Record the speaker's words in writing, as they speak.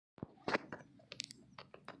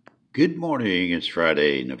Good morning. It's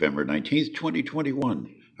Friday, November 19th,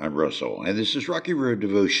 2021. I'm Russell, and this is Rocky Road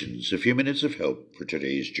Devotions, a few minutes of help for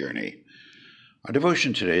today's journey. Our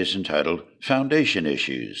devotion today is entitled Foundation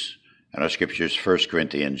Issues, and our scripture is 1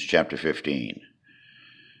 Corinthians chapter 15.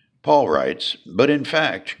 Paul writes, "But in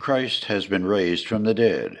fact, Christ has been raised from the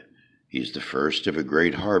dead. He's the first of a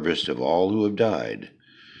great harvest of all who have died.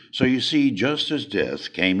 So you see, just as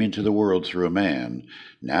death came into the world through a man,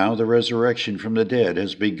 now the resurrection from the dead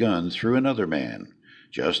has begun through another man.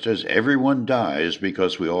 Just as everyone dies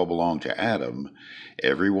because we all belong to Adam,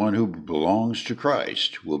 everyone who belongs to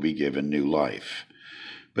Christ will be given new life.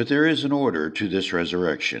 But there is an order to this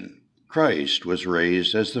resurrection. Christ was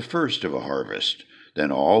raised as the first of a harvest.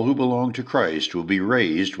 Then all who belong to Christ will be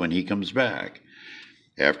raised when he comes back.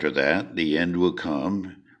 After that, the end will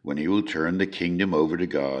come, when he will turn the kingdom over to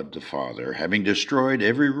God the Father, having destroyed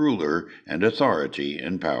every ruler and authority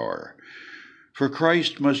and power. For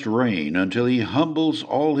Christ must reign until he humbles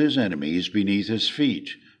all his enemies beneath his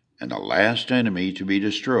feet, and the last enemy to be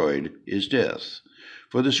destroyed is death.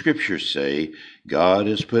 For the Scriptures say, God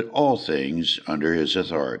has put all things under his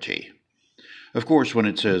authority." Of course, when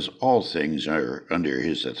it says all things are under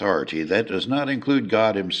his authority, that does not include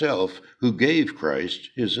God himself, who gave Christ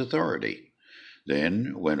his authority.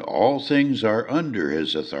 Then, when all things are under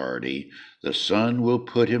his authority, the Son will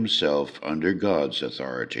put himself under God's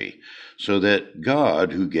authority, so that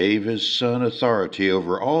God, who gave his Son authority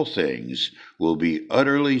over all things, will be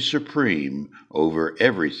utterly supreme over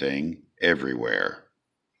everything, everywhere.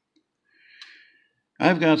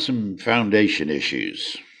 I've got some foundation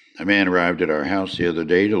issues. A man arrived at our house the other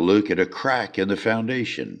day to look at a crack in the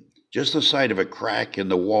foundation. Just the sight of a crack in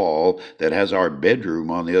the wall that has our bedroom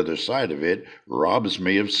on the other side of it robs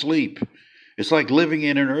me of sleep. It's like living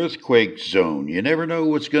in an earthquake zone. You never know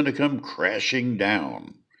what's going to come crashing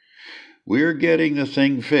down. We're getting the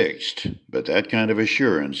thing fixed, but that kind of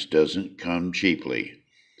assurance doesn't come cheaply.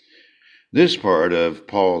 This part of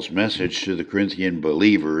Paul's message to the Corinthian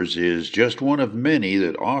believers is just one of many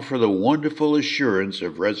that offer the wonderful assurance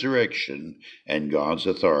of resurrection and God's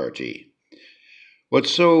authority.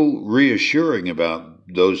 What's so reassuring about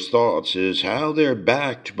those thoughts is how they're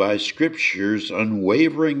backed by Scripture's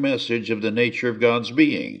unwavering message of the nature of God's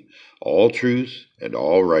being, all truth and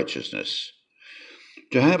all righteousness.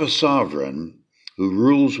 To have a sovereign who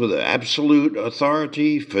rules with absolute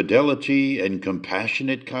authority, fidelity, and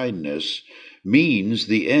compassionate kindness means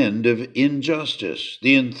the end of injustice,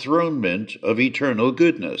 the enthronement of eternal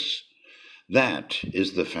goodness. That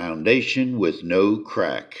is the foundation with no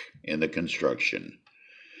crack in the construction.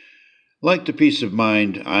 Like the peace of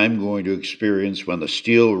mind I'm going to experience when the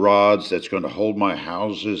steel rods that's going to hold my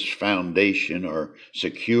house's foundation are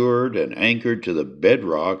secured and anchored to the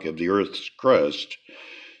bedrock of the earth's crust,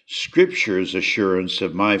 Scripture's assurance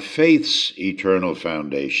of my faith's eternal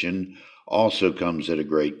foundation also comes at a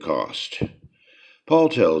great cost. Paul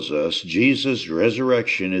tells us Jesus'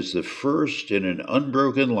 resurrection is the first in an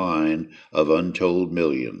unbroken line of untold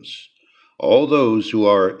millions. All those who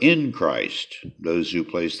are in Christ, those who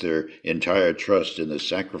place their entire trust in the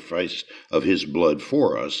sacrifice of his blood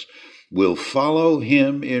for us, will follow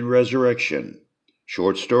him in resurrection.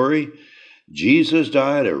 Short story, Jesus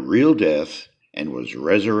died a real death and was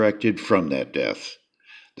resurrected from that death.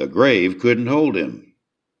 The grave couldn't hold him,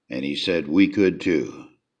 and he said we could too.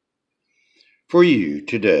 For you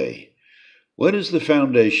today, what is the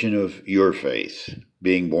foundation of your faith?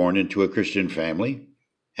 Being born into a Christian family?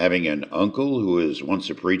 Having an uncle who was once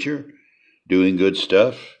a preacher? Doing good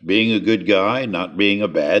stuff? Being a good guy, not being a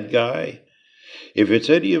bad guy? If it's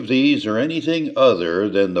any of these or anything other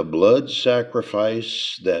than the blood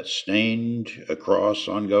sacrifice that stained a cross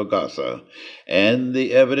on Golgotha and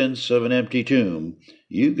the evidence of an empty tomb,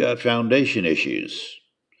 you've got foundation issues.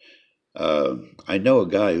 I know a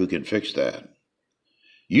guy who can fix that.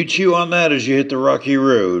 You chew on that as you hit the rocky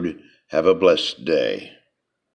road. Have a blessed day.